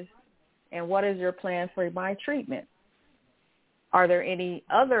prognosis? And what is your plan for my treatment? Are there any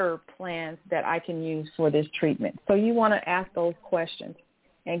other plans that I can use for this treatment? So you want to ask those questions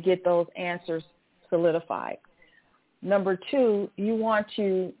and get those answers solidified. Number two, you want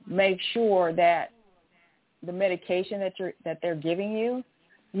to make sure that the medication that they're giving you,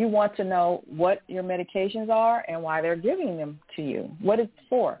 you want to know what your medications are and why they're giving them to you, what it's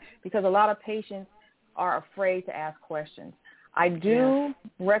for, because a lot of patients are afraid to ask questions. I do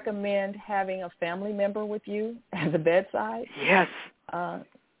recommend having a family member with you at the bedside. Yes.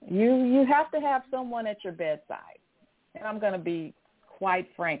 You have to have someone at your bedside. And I'm going to be quite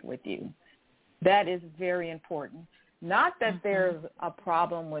frank with you. That is very important. Not that there's a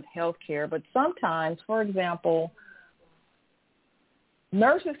problem with healthcare, but sometimes, for example,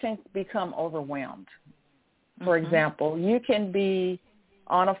 nurses can become overwhelmed. For example, you can be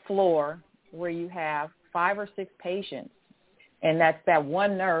on a floor where you have 5 or 6 patients, and that's that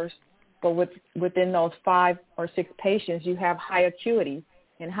one nurse, but within those 5 or 6 patients, you have high acuity,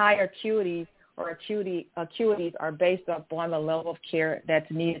 and high acuities or acuities are based upon the level of care that's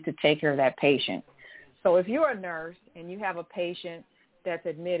needed to take care of that patient. So if you're a nurse and you have a patient that's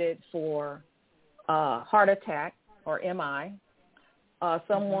admitted for heart attack or MI,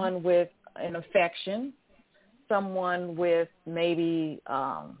 someone with an infection, someone with maybe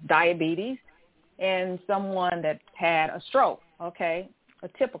diabetes, and someone that's had a stroke, okay, a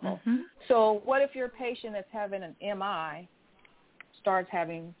typical. So what if your patient that's having an MI starts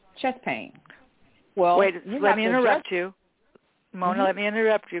having chest pain? Well, wait, let me interrupt you. Mona, let me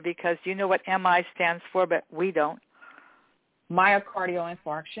interrupt you because you know what MI stands for, but we don't. Myocardial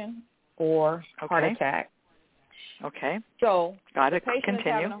infarction or heart attack. Okay. So got the it. patient Continue.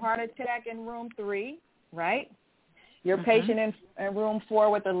 is having a heart attack in room 3, right? Your patient in room 4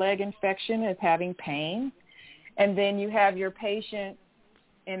 with a leg infection is having pain. And then you have your patient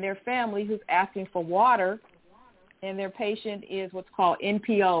and their family who's asking for water, and their patient is what's called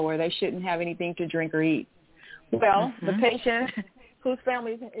NPO, or they shouldn't have anything to drink or eat. Well, the patient whose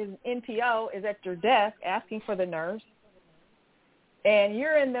family is NPO is at your desk asking for the nurse, and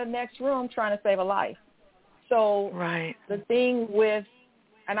you're in the next room trying to save a life. So the thing with,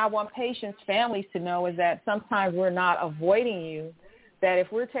 and I want patients' families to know, is that sometimes we're not avoiding you, that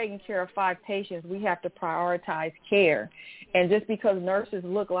if we're taking care of 5 patients, we have to prioritize care. And just because nurses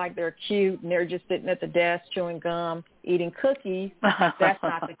look like they're cute and they're just sitting at the desk chewing gum, eating cookies, that's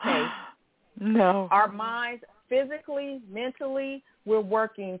not the case. No. Our minds, physically, mentally, we're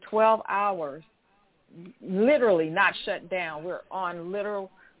working 12 hours, literally not shut down. We're on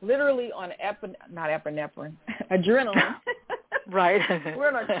literally on epinephrine, adrenaline. Right. We're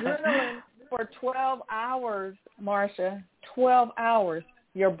on adrenaline for 12 hours, Marcia, 12 hours.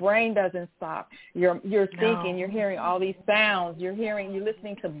 Your brain doesn't stop. You're thinking. You're hearing all these sounds. You're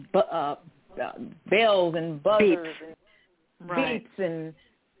listening to bells and buzzers and beeps and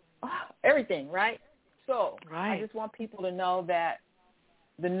everything, right? So I just want people to know that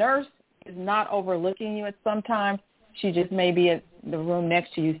the nurse is not overlooking you at some time. She just may be at the room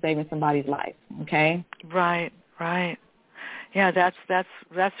next to you saving somebody's life, okay? Right. Yeah,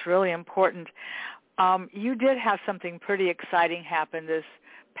 that's really important. You did have something pretty exciting happen this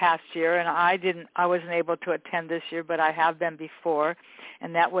past year, and I wasn't able to attend this year, but I have been before,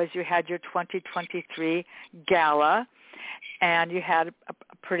 and that was you had your 2023 gala, and you had a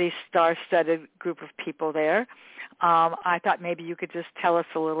pretty star-studded group of people there. I thought maybe you could just tell us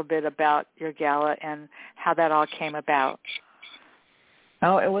a little bit about your gala and how that all came about.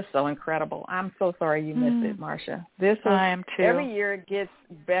 Oh, it was so incredible. I'm so sorry you missed it, Marcia. I am too. Every year it gets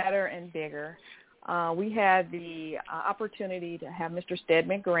better and bigger. We had the opportunity to have Mr.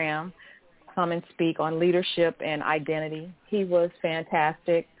 Stedman Graham come and speak on leadership and identity. He was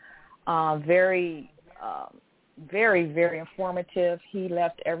fantastic, very, very informative. He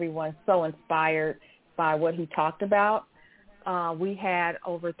left everyone so inspired by what he talked about. We had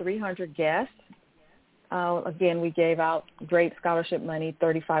over 300 guests. Again, we gave out great scholarship money,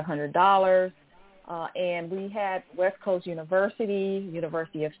 $3,500. And we had West Coast University,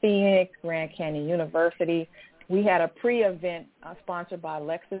 University of Phoenix, Grand Canyon University. We had a pre-event sponsored by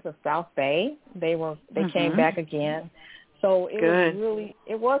Lexus of South Bay. They came back again. So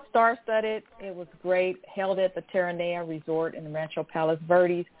it was star-studded. It was great, held at the Terranea Resort in the Rancho Palos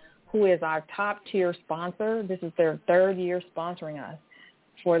Verdes, who is our top-tier sponsor. This is their third year sponsoring us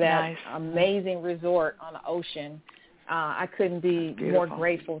for that amazing resort on the ocean. I couldn't be more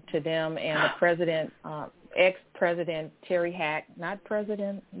grateful to them and the president, ex-president Terry Hack, not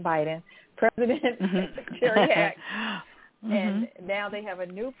President Biden, President Terry Hack. And now they have a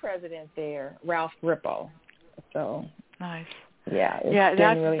new president there, Ralph Grippo. So nice. Yeah,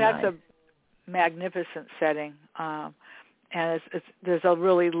 that's a magnificent setting. And there's a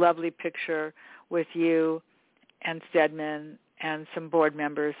really lovely picture with you and Stedman and some board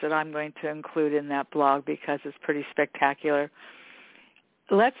members that I'm going to include in that blog because it's pretty spectacular.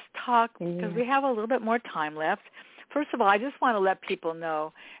 Let's talk, because we have a little bit more time left. First of all, I just want to let people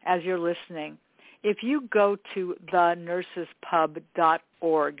know, as you're listening, if you go to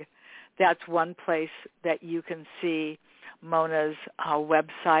thenursespub.org, that's one place that you can see Mona's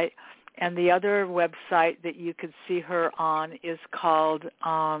website. And the other website that you could see her on is called,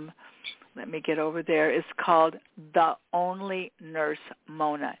 let me get over there, it's called The Only Nurse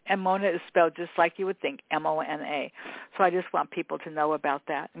Mona. And Mona is spelled just like you would think, M-O-N-A. So I just want people to know about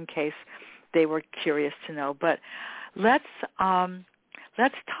that in case they were curious to know. But let's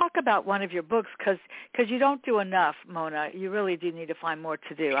talk about one of your books because you don't do enough, Mona. You really do need to find more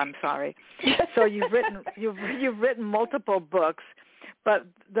to do. I'm sorry. So you've written multiple books. But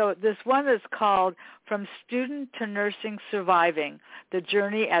this one is called From Student to Nursing Surviving, The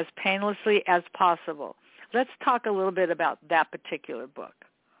Journey as Painlessly as Possible. Let's talk a little bit about that particular book.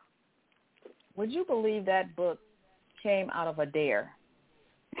 Would you believe that book came out of a dare?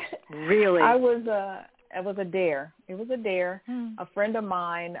 Really? It was a dare. It was a dare. A friend of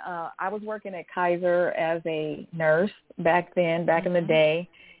mine, I was working at Kaiser as a nurse back in the day.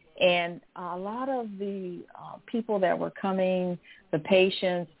 And a lot of the people that were coming, the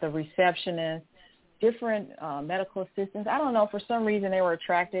patients, the receptionists, different medical assistants, I don't know, for some reason they were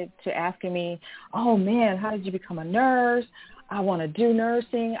attracted to asking me, oh, man, how did you become a nurse? I want to do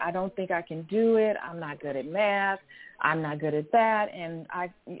nursing. I don't think I can do it. I'm not good at math. I'm not good at that. And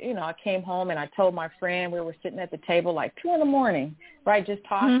I came home and I told my friend, we were sitting at the table like 2 a.m, right, just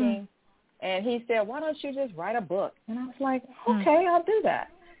talking. And he said, why don't you just write a book? And I was like, okay, I'll do that.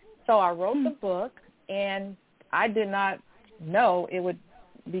 So I wrote the book, and I did not know it would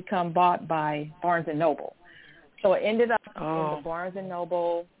become bought by Barnes & Noble. So it ended up in the Barnes &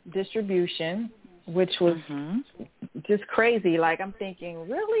 Noble distribution, which was just crazy. Like, I'm thinking,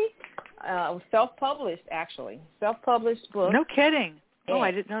 really? Self-published, actually. Self-published book. No kidding. Oh,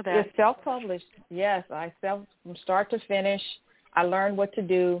 I didn't know that. It's self-published. Yes, from start to finish. I learned what to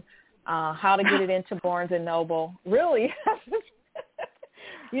do, how to get it into Barnes & Noble. Really?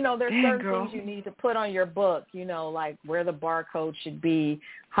 There's certain things you need to put on your book, like where the barcode should be,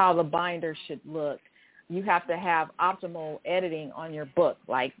 how the binder should look. You have to have optimal editing on your book.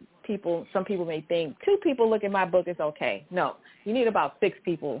 Like some people may think 2 people look at my book is okay. No, you need about 6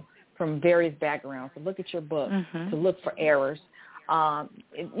 people from various backgrounds to look at your book, to look for errors.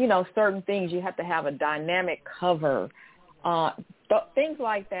 Certain things you have to have a dynamic cover, things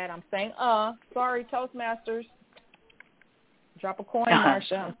like that. I'm saying, sorry, Toastmasters. Drop a coin,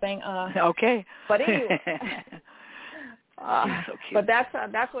 Marsha. I'm saying Okay. But anyway. So cute. But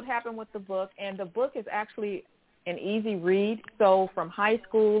that's what happened with the book, and the book is actually an easy read. So from high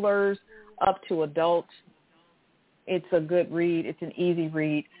schoolers up to adults, it's a good read. It's an easy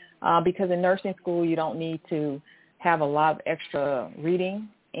read because in nursing school you don't need to have a lot of extra reading,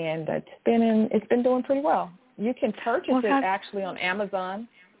 and it's been doing pretty well. You can purchase it actually on Amazon,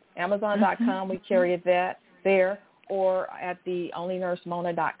 Amazon.com. We carry it there, or at the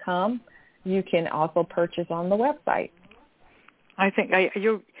onlynursemona.com. You can also purchase on the website. I think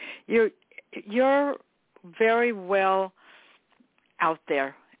you're very well out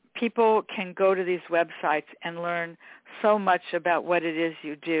there. People can go to these websites and learn so much about what it is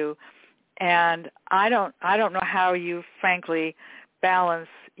you do, and I don't know how you frankly balance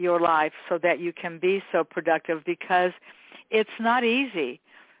your life so that you can be so productive, because it's not easy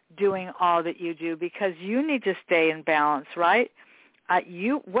doing all that you do, because you need to stay in balance, right? How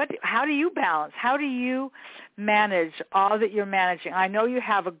do you balance? How do you manage all that you're managing? I know you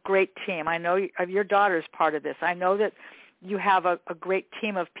have a great team. I know your daughter's part of this. I know that you have a great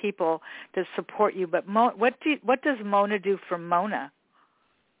team of people that support you. But what does Mona do for Mona?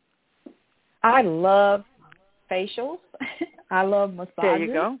 I love facials. I love massages. There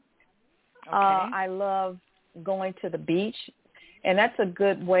you go. Okay. I love going to the beach, and that's a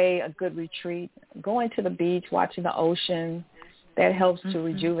good retreat. Going to the beach, watching the ocean, that helps to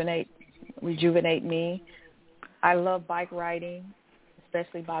rejuvenate me. I love bike riding,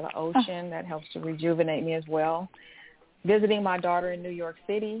 especially by the ocean. That helps to rejuvenate me as well. Visiting my daughter in New York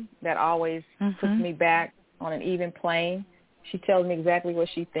City, that always puts me back on an even plane. She tells me exactly what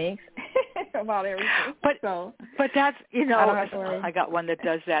she thinks about everything. But that's, I got one that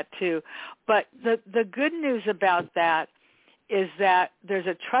does that too. But the good news about that is that there's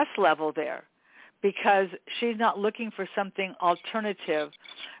a trust level there, because she's not looking for something alternative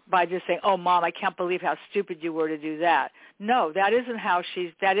by just saying, "Oh, Mom, I can't believe how stupid you were to do that." No, that isn't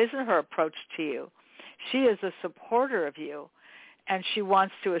her approach to you. She is a supporter of you, and she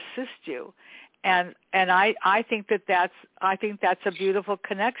wants to assist you. And I think that's a beautiful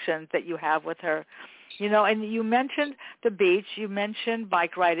connection that you have with her. And you mentioned the beach, you mentioned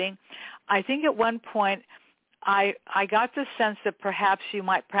bike riding. I think at one point I got the sense that perhaps you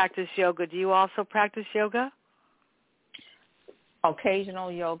might practice yoga. Do you also practice yoga?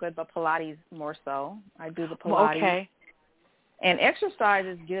 Occasional yoga, but Pilates more so. I do the Pilates. Okay. And exercise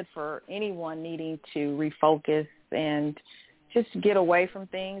is good for anyone needing to refocus and just get away from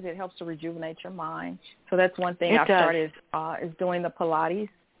things. It helps to rejuvenate your mind. So that's one thing I've started is doing the Pilates.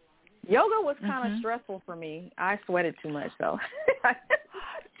 Yoga was kind of stressful for me. I sweated too much, though.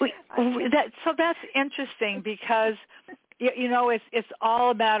 So that's interesting, because it's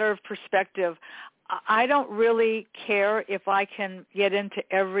all a matter of perspective. I don't really care if I can get into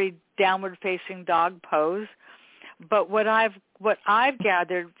every downward facing dog pose, but what I've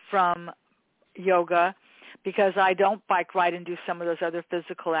gathered from yoga, because I don't bike ride and do some of those other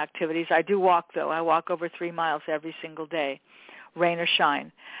physical activities. I do walk, though. I walk over 3 miles every single day, rain or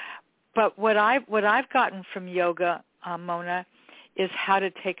shine. But what I've gotten from yoga, Mona, is how to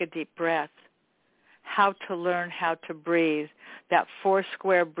take a deep breath, how to learn how to breathe. That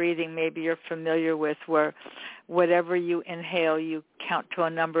 4-square breathing maybe you're familiar with, where whatever you inhale, you count to a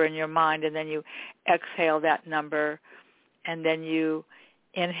number in your mind, and then you exhale that number, and then you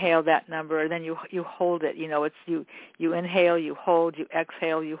inhale that number, and then you hold it. It's you inhale, you hold, you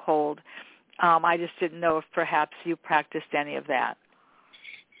exhale, you hold. I just didn't know if perhaps you practiced any of that.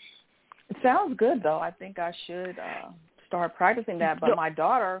 It sounds good, though. I think I should start practicing that. But my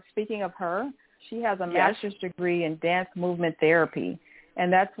daughter, speaking of her, she has a master's degree in dance movement therapy.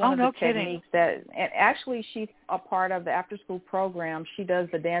 And that's one of the techniques and actually she's a part of the after-school program. She does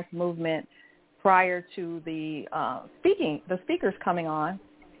the dance movement prior to the speakers coming on.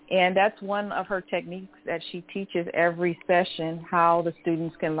 And that's one of her techniques that she teaches every session, how the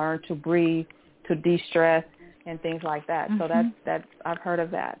students can learn to breathe, to de-stress, and things like that. So that's I've heard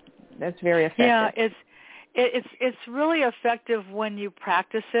of that. That's very effective. Yeah, it's really effective when you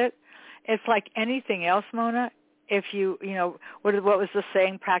practice it. It's like anything else, Mona. If what was the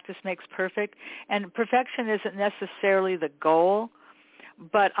saying? Practice makes perfect. And perfection isn't necessarily the goal.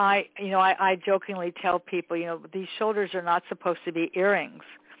 But I jokingly tell people, these shoulders are not supposed to be earrings.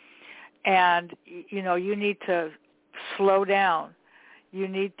 And, you need to slow down. You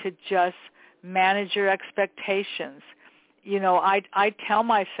need to just manage your expectations. I tell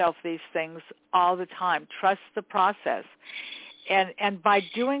myself these things all the time. Trust the process. And by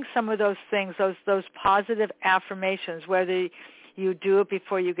doing some of those things, those positive affirmations, whether you do it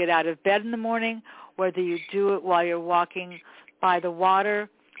before you get out of bed in the morning, whether you do it while you're walking by the water,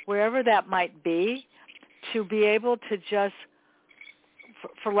 wherever that might be, to be able to just,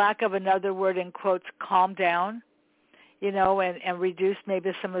 for lack of another word in quotes, calm down, and reduce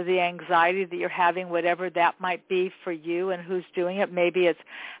maybe some of the anxiety that you're having, whatever that might be for you and who's doing it. Maybe it's,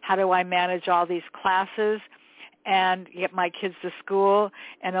 how do I manage all these classes and get my kids to school,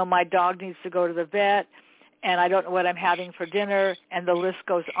 and my dog needs to go to the vet, and I don't know what I'm having for dinner, and the list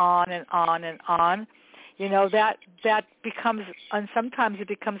goes on and on and on. That becomes, and sometimes it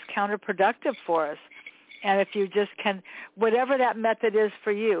becomes counterproductive for us. And if you just can, whatever that method is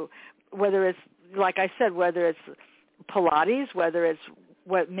for you, whether it's, like I said, whether it's Pilates, whether it's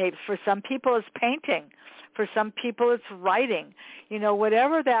for some people it's painting, for some people it's writing,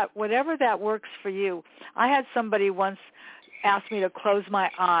 whatever that works for you. I had somebody once ask me to close my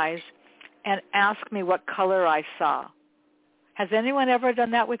eyes and ask me what color I saw. Has anyone ever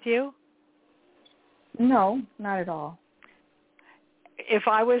done that with you? No, not at all. If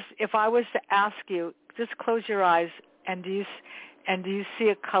I was to ask you, just close your eyes, and do you see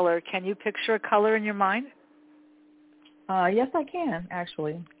a color? Can you picture a color in your mind? Yes, I can,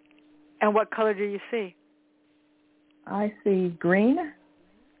 actually. And what color do you see? I see green.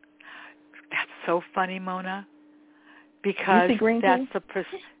 That's so funny, Mona, because you see green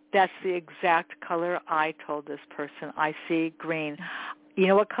that's the exact color I told this person. I see green. You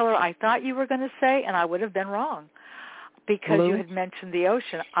know what color I thought you were going to say, and I would have been wrong, because blue? You had mentioned the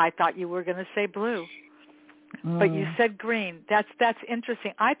ocean. I thought you were going to say blue. But you said green. That's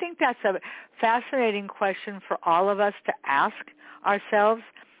interesting. I think that's a fascinating question for all of us to ask ourselves.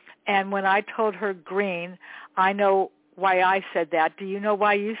 And when I told her green, I know why I said that. Do you know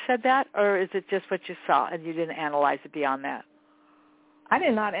why you said that, or is it just what you saw and you didn't analyze it beyond that? I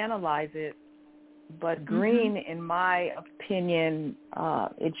did not analyze it, but green, in my opinion,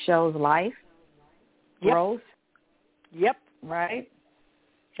 it shows life, growth. Yep. Right?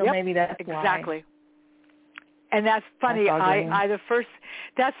 So maybe that's exactly. Why. And that's funny.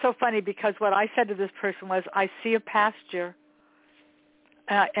 That's so funny, because what I said to this person was, I see a pasture,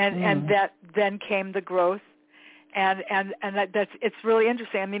 and that then came the growth, and that's it's really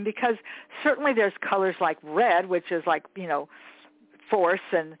interesting. I mean, because certainly there's colors like red, which is like force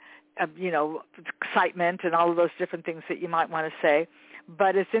and excitement and all of those different things that you might want to say.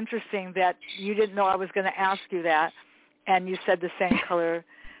 But it's interesting that you didn't know I was going to ask you that, and you said the same color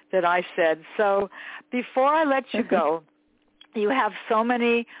that I said. So before I let you go, you have so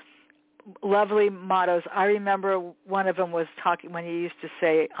many lovely mottos. I remember one of them was talking when you used to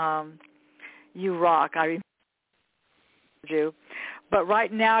say, you rock. I remember you. But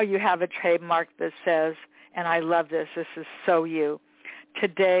right now you have a trademark that says, and I love this is so you,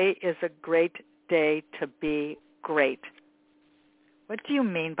 today is a great day to be great. What do you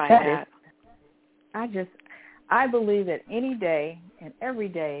mean by that? I believe that any day and every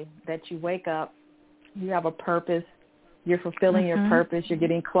day that you wake up, you have a purpose, you're fulfilling your purpose, you're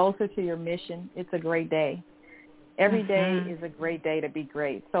getting closer to your mission. It's a great day. Every day is a great day to be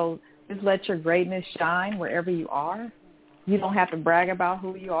great. So just let your greatness shine wherever you are. You don't have to brag about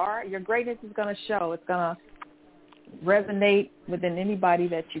who you are. Your greatness is going to show. It's going to resonate within anybody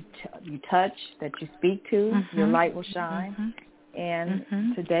that you touch, that you speak to. Your light will shine. And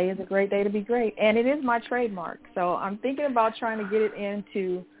today is a great day to be great. And it is my trademark. So I'm thinking about trying to get it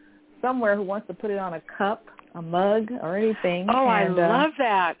into somewhere who wants to put it on a cup, a mug, or anything. Oh, and, I love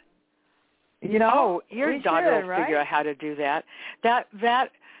that. Your daughter will figure out how to do that. That's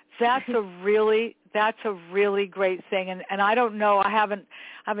a really great thing. And I don't know, I haven't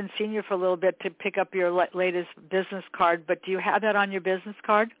seen you for a little bit to pick up your latest business card, but do you have that on your business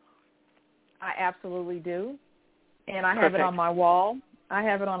card? I absolutely do. And I have it on my wall. I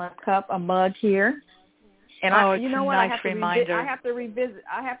have it on a cup, a mug here. And it's a nice reminder. I have to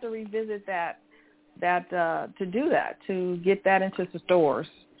revisit that to do that, to get that into the stores,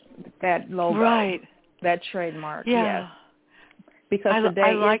 that logo, that trademark. Yeah. Yes. Because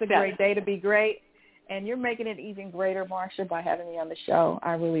today is a great day to be great, and you're making it even greater, Marsha, by having me on the show.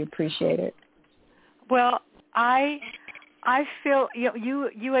 I really appreciate it. Well, I feel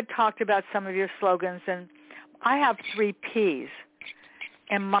you had talked about some of your slogans, and I have 3 P's.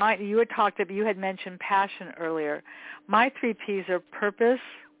 And you had mentioned passion earlier. My 3 P's are purpose,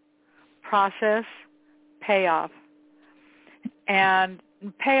 process, payoff. And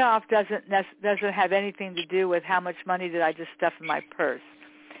payoff doesn't have anything to do with how much money did I just stuff in my purse.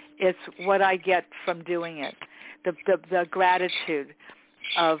 It's what I get from doing it, the gratitude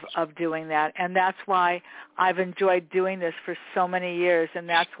of doing that. And that's why I've enjoyed doing this for so many years. And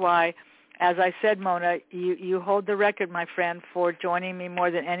that's why, as I said, Mona, you hold the record, my friend, for joining me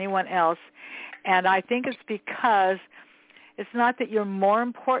more than anyone else. And I think it's because It's not that you're more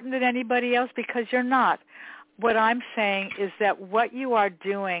important than anybody else, because you're not. What I'm saying is that what you are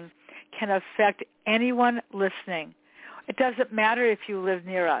doing can affect anyone listening. It doesn't matter if you live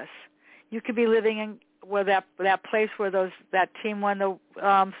near us. You could be living in that place where that team won the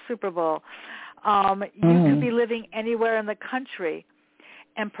Super Bowl. You could be living anywhere in the country.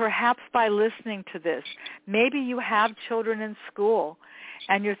 And perhaps by listening to this, maybe you have children in school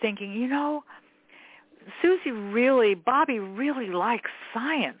and you're thinking, Bobby really likes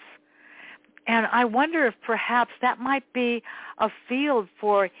science. And I wonder if perhaps that might be a field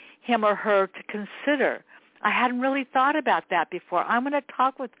for him or her to consider. I hadn't really thought about that before. I'm going to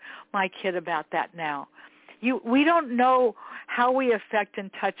talk with my kid about that now. We don't know how we affect and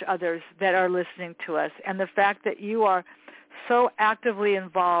touch others that are listening to us. And the fact that you are so actively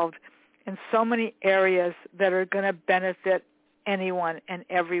involved in so many areas that are going to benefit anyone and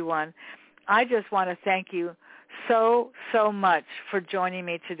everyone. I just want to thank you so much for joining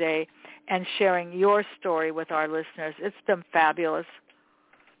me today and sharing your story with our listeners. It's been fabulous.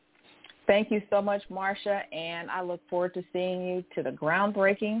 Thank you so much, Marcia, and I look forward to seeing you to the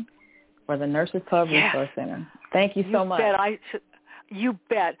groundbreaking for the Nurses Club Resource Center. Thank you so much. You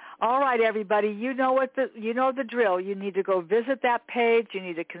bet. All right, everybody. You know the drill. You need to go visit that page. You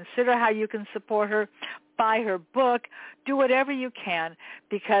need to consider how you can support her, buy her book, do whatever you can,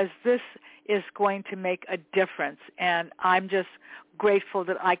 because this is going to make a difference. And I'm just grateful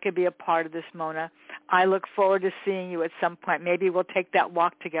that I could be a part of this, Mona. I look forward to seeing you at some point. Maybe we'll take that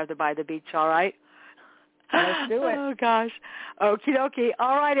walk together by the beach, all right? Let's do it. Oh, gosh. Okie dokie.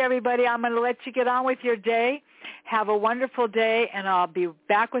 All right, everybody. I'm going to let you get on with your day. Have a wonderful day, and I'll be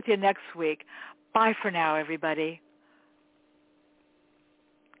back with you next week. Bye for now, everybody.